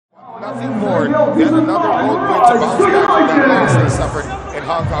Nothing more than another road win to bounce back from that loss they suffered in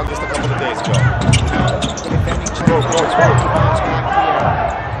Hong Kong just a couple of days ago.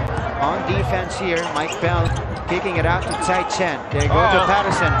 On defense here, Mike Bell kicking it out to Tsai Chen. They go to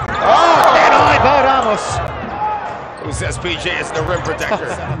Patterson. Oh, and only by Ramos. Who says PJ is the rim protector?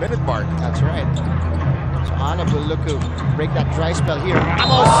 Minute mark. That's right. So Anna will look to break that dry spell here.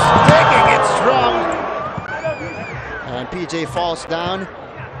 Ramos taking it strong. And PJ falls down.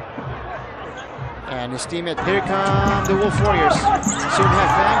 And his teammate, here come the Wolf Warriors. Zhuhai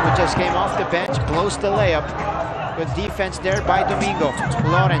Fang, who just came off the bench, blows the layup. Good defense there by Domingo.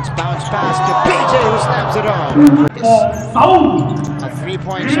 Lawrence bounce pass to PJ, who slams it home. A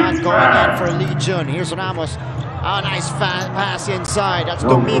three-point shot going in for Lee Jun. Here's Ramos. A nice pass inside. That's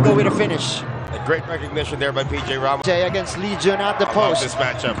Domingo with a finish. A great recognition there by PJ Ramos. PJ against Lee Jun at the post. This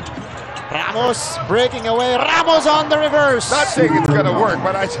matchup. Ramos breaking away. Ramos on the reverse. Not saying it's going to work,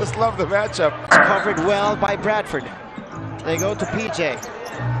 but I just love the matchup. It's covered well by Bradford. They go to PJ.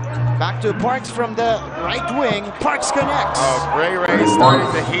 Back to Parks from the right wing. Parks connects. Oh, Ray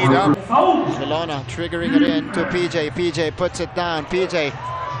starting to heat up. Milona triggering it in to PJ. PJ puts it down. PJ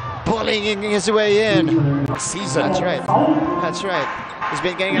bullying his way in. Season. That's right. That's right. He's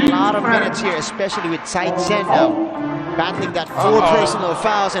been getting a lot of minutes here, especially with Tsai Chen now. Battling that full personal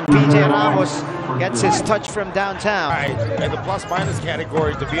fouls, and PJ Ramos gets his touch from downtown. Right, and the plus-minus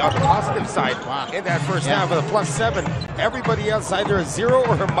category to be on the positive side in that first half of the +7. Everybody else either a 0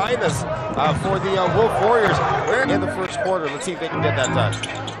 or a minus for the Wolf Warriors. We're in the first quarter. Let's see if they can get that done.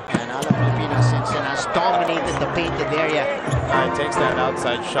 And Ala Filipinas since then has dominated the painted area. Takes that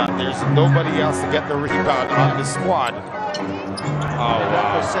outside shot. There's nobody else to get the rebound on the squad. Oh,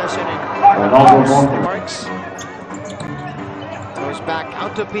 wow. Possession in Parks. Goes back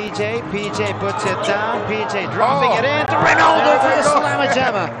out to PJ. PJ puts it down. PJ dropping it in to Ronaldo for the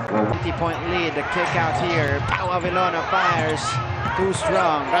slamma-jamma. 50-point lead. The kick out here. Pau Avilona fires. Too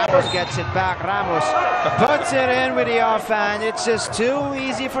strong. Ramos gets it back. Ramos puts it in with the offhand. It's just too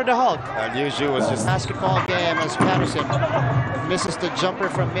easy for the Hulk. And Yuju was just basketball game as Patterson misses the jumper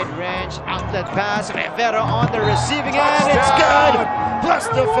from mid-range. Outlet pass. Rivera on the receiving end. It's good. Plus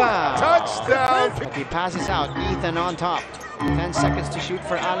the foul. Touchdown. He passes out. Ethan on top. 10 seconds to shoot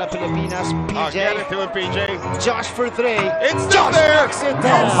for Ala Filipinas. PJ. Get it to it, PJ. Josh for three. It's still there. It's still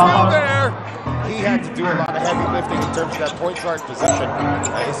there. He had to do a lot of heavy lifting in terms of that point guard position.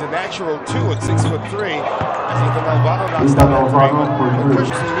 He's a natural 2 at 6'3". As Ethan Alvaro knocks down that three.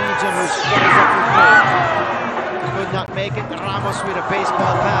 Pushes the Legion, who scores up with three. Could not make it. Ramos with a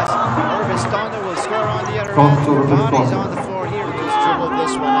baseball pass. Orvis Tondo will score on the other end. Bodies on the floor here. Just dribbled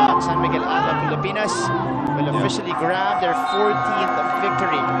this one out. San Miguel Ala Filipinas will officially grab their 14th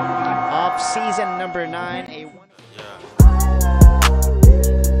victory of season number 9.